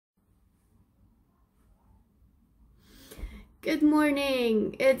Good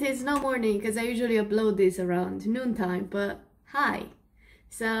morning! It is no morning because I usually upload this around noontime, but hi!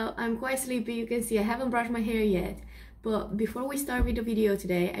 So I'm quite sleepy, you can see I haven't brushed my hair yet. But before we start with the video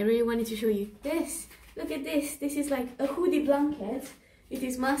today, I really wanted to show you this. Look at this. This is like a hoodie blanket. It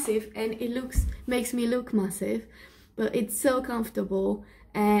is massive and it makes me look massive, but it's so comfortable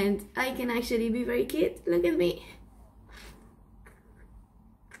and I can actually be very cute. Look at me.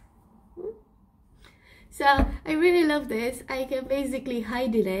 So I really love this. I can basically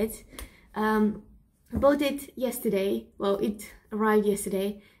hide in it. I bought it yesterday. Well, it arrived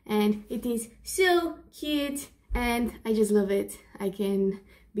yesterday and it is so cute and I just love it. I can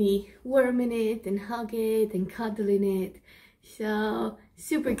be warm in it and hug it and cuddle in it. So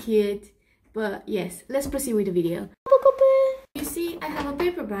super cute. But yes, let's proceed with the video. You see, I have a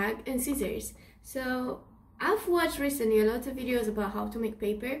paper bag and scissors. So I've watched recently a lot of videos about how to make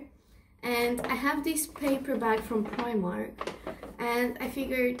paper. And I have this paper bag from Primark and I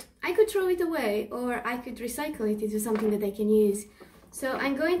figured I could throw it away or I could recycle it into something that I can use. So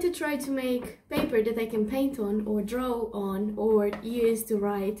I'm going to try to make paper that I can paint on or draw on or use to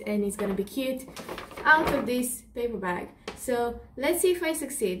write, and it's gonna be cute, out of this paper bag. So let's see if I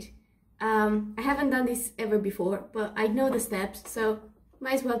succeed. I haven't done this ever before, but I know the steps, so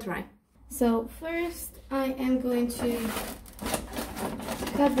might as well try. So first I am going to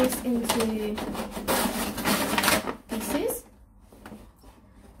cut this into pieces,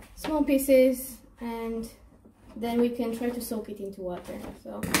 small pieces, and then we can try to soak it into water.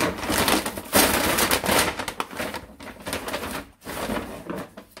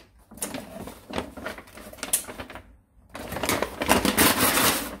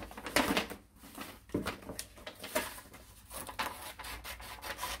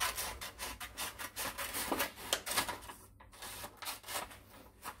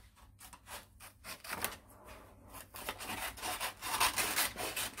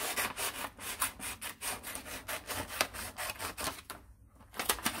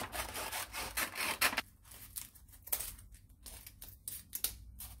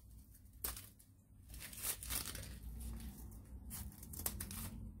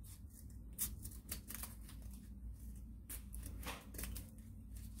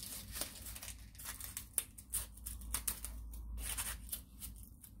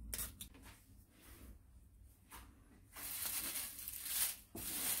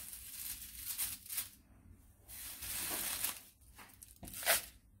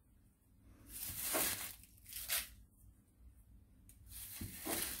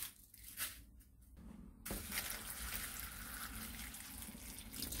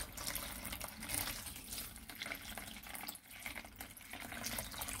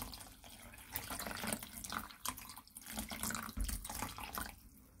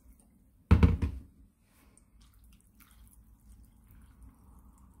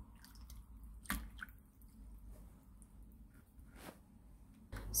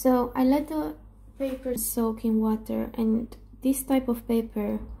 So I let the paper soak in water, and this type of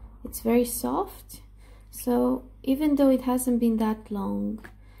paper, it's very soft. So even though it hasn't been that long,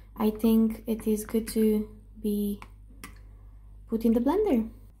 I think it is good to be put in the blender.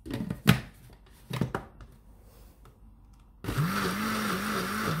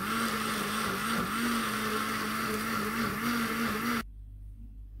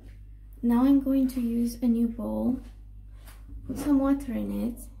 Now I'm going to use a new bowl, put some water in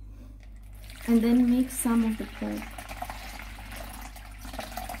it, and then mix some of the pulp.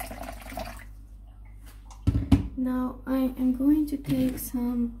 Now I am going to take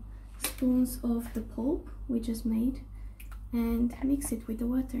some spoons of the pulp we just made and mix it with the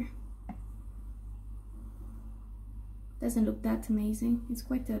water. Doesn't look that amazing, it's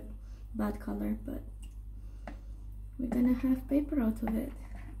quite a bad color, but we're gonna have paper out of it.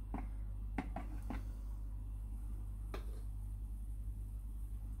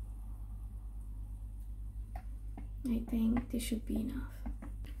 I think this should be enough.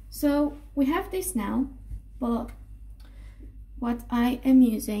 So we have this now, but what I am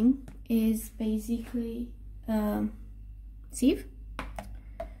using is basically sieve.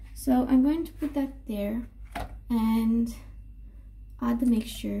 So I'm going to put that there and add the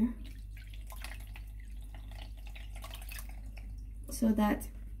mixture so that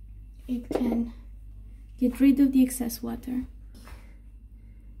it can get rid of the excess water.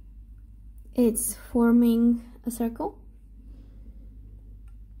 It's forming a circle.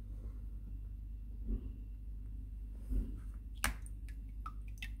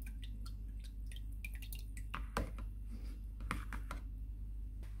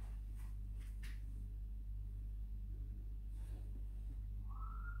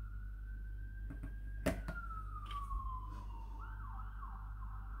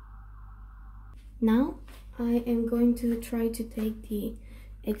 Now I am going to try to take the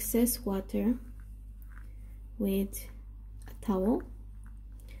excess water with a towel.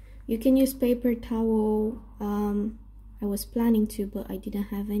 You can use paper towel. I was planning to, but I didn't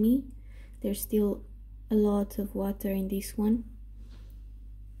have any. There's still a lot of water in this one.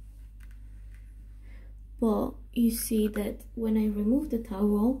 But you see that when I remove the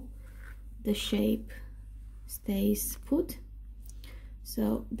towel, the shape stays put.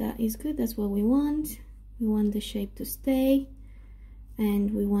 So that is good, that's what we want. We want the shape to stay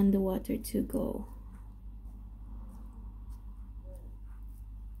and we want the water to go.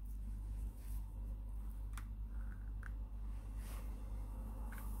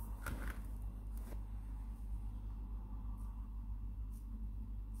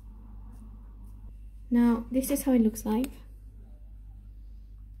 Now this is how it looks like.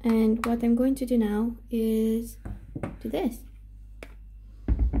 And what I'm going to do now is do this.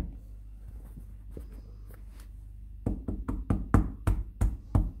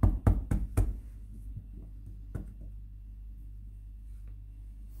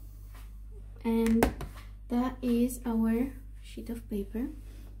 And that is our sheet of paper.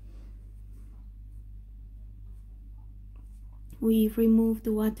 We've removed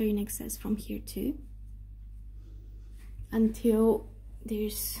the water in excess from here too, until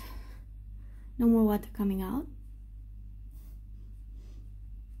there's no more water coming out.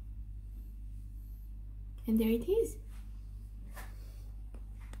 And there it is.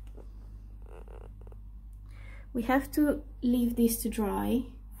 We have to leave this to dry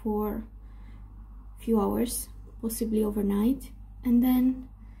for a few hours, possibly overnight, and then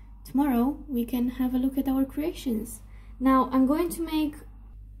tomorrow we can have a look at our creations. Now I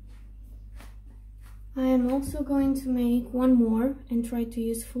am also going to make one more and try to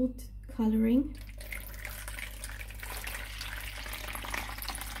use food coloring.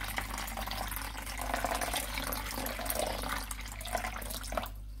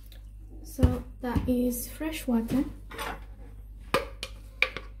 So that is fresh water.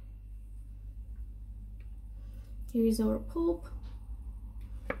 Here is our pulp.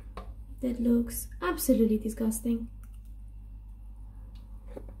 That looks absolutely disgusting.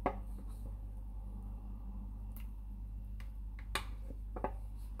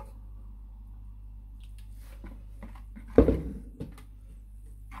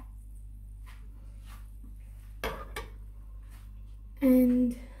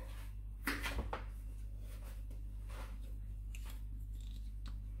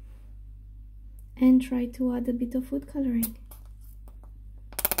 And try to add a bit of food coloring.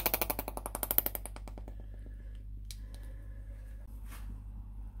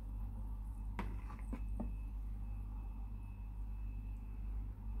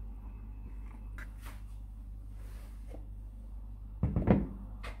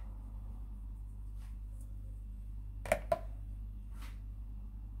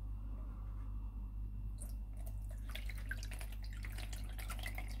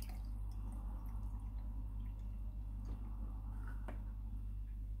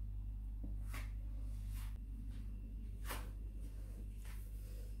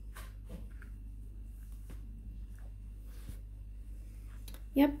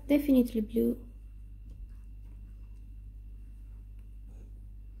 Yep, definitely blue.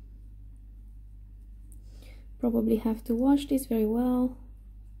 Probably have to wash this very well.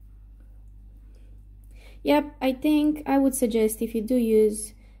 Yep, I think I would suggest if you do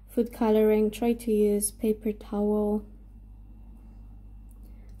use food coloring, try to use paper towel.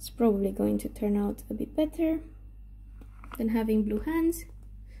 It's probably going to turn out a bit better than having blue hands.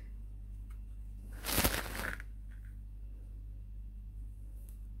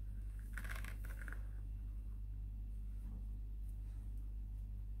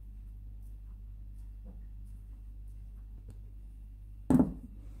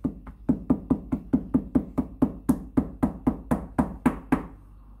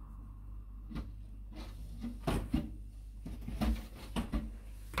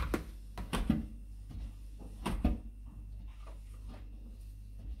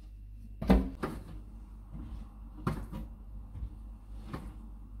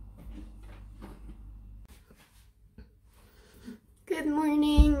 Good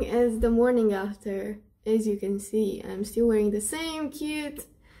morning. As the morning after, as you can see, I'm still wearing the same cute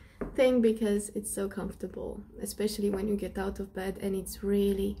thing because it's so comfortable, especially when you get out of bed and it's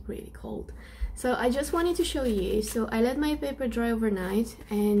really cold. So I just wanted to show you. So I let my paper dry overnight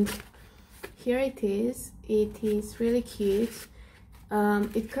and here it is. It is really cute.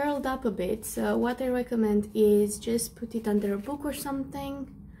 It curled up a bit, so what I recommend is just put it under a book or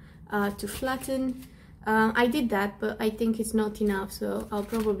something to flatten. I did that, but I think it's not enough, so I'll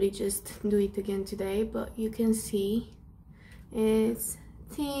probably just do it again today. But you can see it's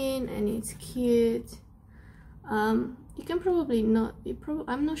thin and it's cute. You can probably not,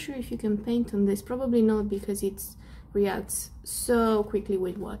 I'm not sure if you can paint on this, probably not, because it reacts so quickly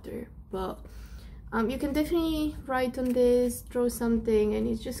with water, but you can definitely write on this, draw something, and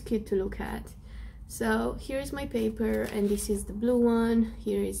it's just cute to look at. So here's my paper, and this is the blue one.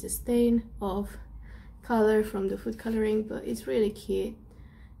 Here is the stain of color from the food coloring, but it's really cute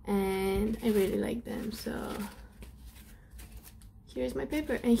and I really like them. So here's my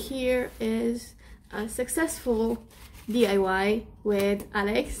paper, and here is a successful DIY with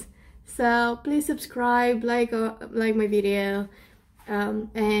Alex. So please subscribe, like my video,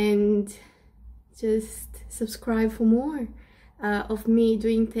 and just subscribe for more of me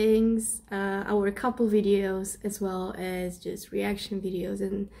doing things, our couple videos, as well as just reaction videos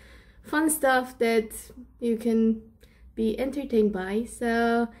and fun stuff that you can be entertained by.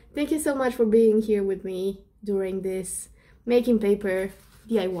 So thank you so much for being here with me during this making paper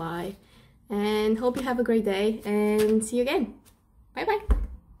DIY, and hope you have a great day, and see you again. Bye bye.